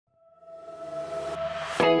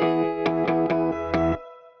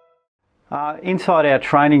Inside our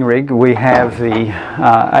training rig we have the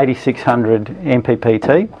 8600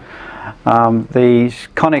 MPPT. The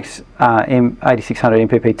Conext 8600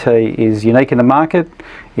 MPPT is unique in the market.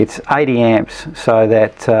 It's 80 amps, so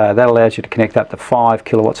that allows you to connect up to 5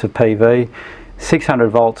 kilowatts of PV. 600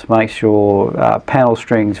 volts makes your panel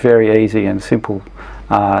strings very easy and simple,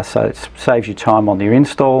 so it saves you time on your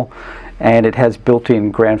install, and it has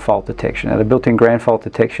built-in ground fault detection. Now, the built-in ground fault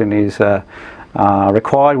detection is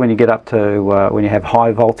required when you get up to when you have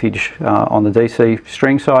high voltage on the DC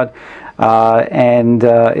string side, and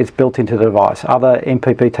it's built into the device. Other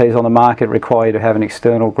MPPTs on the market require you to have an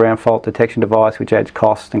external ground fault detection device, which adds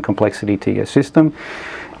cost and complexity to your system.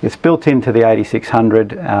 It's built into the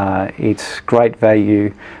 8600. It's great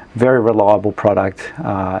value, very reliable product,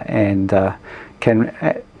 and can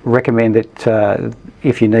recommend it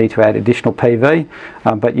if you need to add additional PV,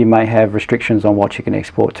 but you may have restrictions on what you can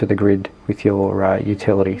export to the grid with your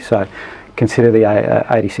utility. So consider the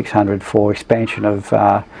 8600 for expansion of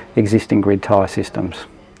existing grid tie systems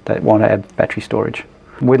that want to add battery storage.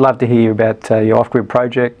 We'd love to hear about your off-grid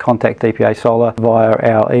project. Contact DPA Solar via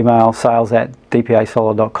our email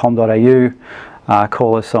sales@dpasolar.com.au.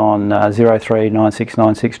 Call us on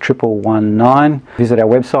 0396961119. Visit our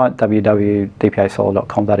website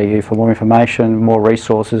www.dpasolar.com.au for more information, more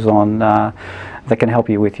resources on that can help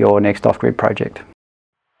you with your next off-grid project.